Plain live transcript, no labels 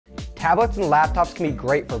Tablets and laptops can be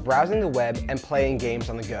great for browsing the web and playing games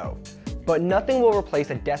on the go, but nothing will replace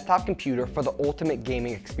a desktop computer for the ultimate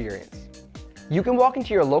gaming experience. You can walk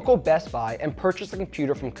into your local Best Buy and purchase a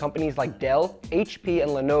computer from companies like Dell, HP, and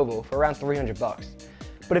Lenovo for around $300.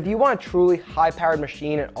 But if you want a truly high-powered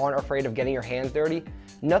machine and aren't afraid of getting your hands dirty,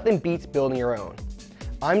 nothing beats building your own.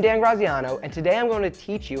 I'm Graziano, and today I'm going to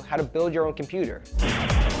teach you how to build your own computer.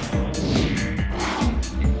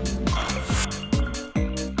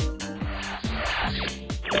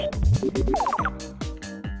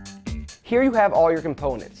 Here you have all your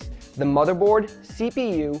components: the motherboard,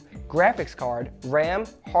 CPU, graphics card, RAM,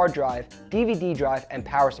 hard drive, DVD drive, and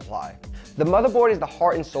power supply. The motherboard is the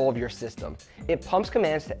heart and soul of your system. It pumps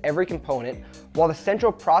commands to every component, while the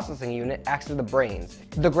central processing unit acts as the brains.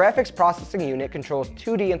 The graphics processing unit controls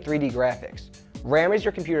 2D and 3D graphics. RAM is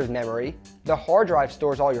your computer's memory, the hard drive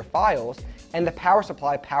stores all your files, and the power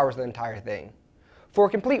supply powers the entire thing. For a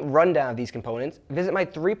complete rundown of these components, visit my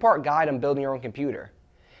 3-part guide on building your own computer.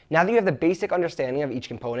 Now that you have the basic understanding of each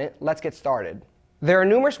component, let's get started. There are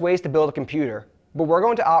numerous ways to build a computer, but we're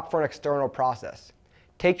going to opt for an external process.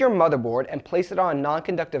 Take your motherboard and place it on a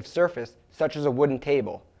non-conductive surface, such as a wooden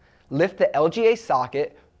table. Lift the LGA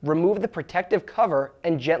socket, remove the protective cover,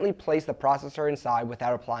 and gently place the processor inside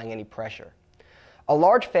without applying any pressure. A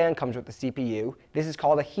large fan comes with the CPU. This is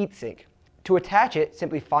called a heatsink. To attach it,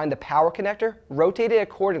 simply find the power connector, rotate it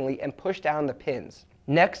accordingly, and push down the pins.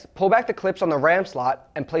 Next, pull back the clips on the RAM slot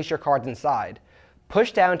and place your cards inside.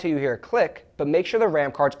 Push down until you hear a click, but make sure the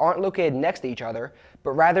RAM cards aren't located next to each other,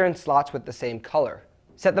 but rather in slots with the same color.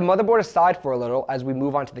 Set the motherboard aside for a little as we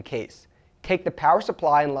move on to the case. Take the power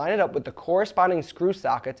supply and line it up with the corresponding screw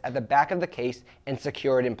sockets at the back of the case and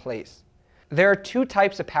secure it in place. There are two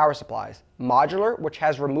types of power supplies: modular, which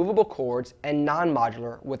has removable cords, and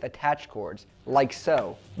non-modular with attached cords, like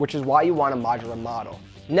so, which is why you want a modular model.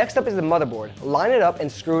 Next up is the motherboard. Line it up and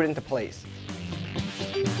screw it into place.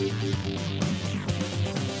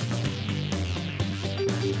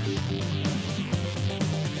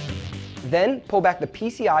 Then pull back the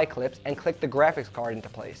PCI clips and click the graphics card into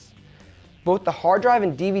place. Both the hard drive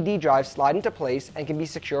and DVD drive slide into place and can be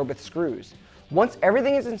secured with screws. Once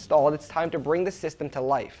everything is installed, it's time to bring the system to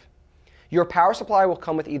life. Your power supply will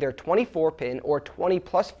come with either a 24-pin or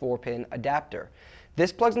 20+4-pin adapter.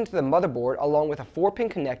 This plugs into the motherboard along with a 4-pin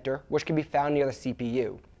connector, which can be found near the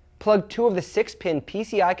CPU. Plug 2 of the 6-pin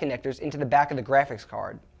PCI connectors into the back of the graphics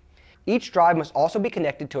card. Each drive must also be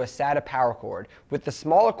connected to a SATA power cord, with the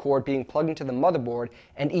smaller cord being plugged into the motherboard,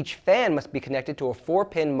 and each fan must be connected to a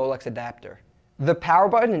 4-pin Molex adapter. The power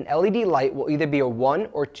button and LED light will either be a 1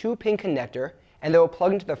 or 2-pin connector, and they will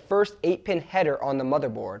plug into the first 8-pin header on the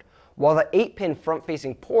motherboard, while the 8-pin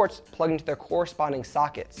front-facing ports plug into their corresponding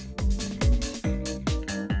sockets.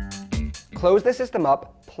 Close the system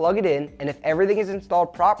up, plug it in, and if everything is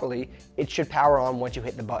installed properly, it should power on once you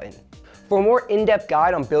hit the button. For a more in-depth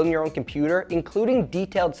guide on building your own computer, including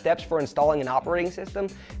detailed steps for installing an operating system,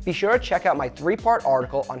 be sure to check out my 3-part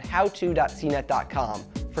article on howto.cnet.com.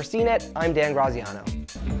 For CNET, I'm Graziano.